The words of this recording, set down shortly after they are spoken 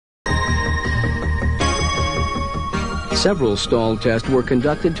Several stall tests were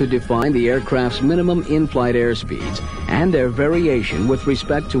conducted to define the aircraft's minimum in-flight airspeeds and their variation with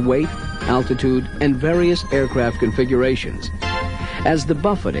respect to weight, altitude, and various aircraft configurations. As the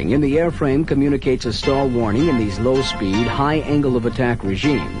buffeting in the airframe communicates a stall warning in these low-speed, high angle of attack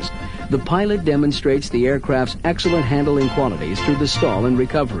regimes, the pilot demonstrates the aircraft's excellent handling qualities through the stall and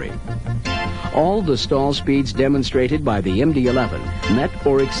recovery. All the stall speeds demonstrated by the MD-11 met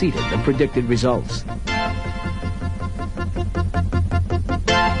or exceeded the predicted results.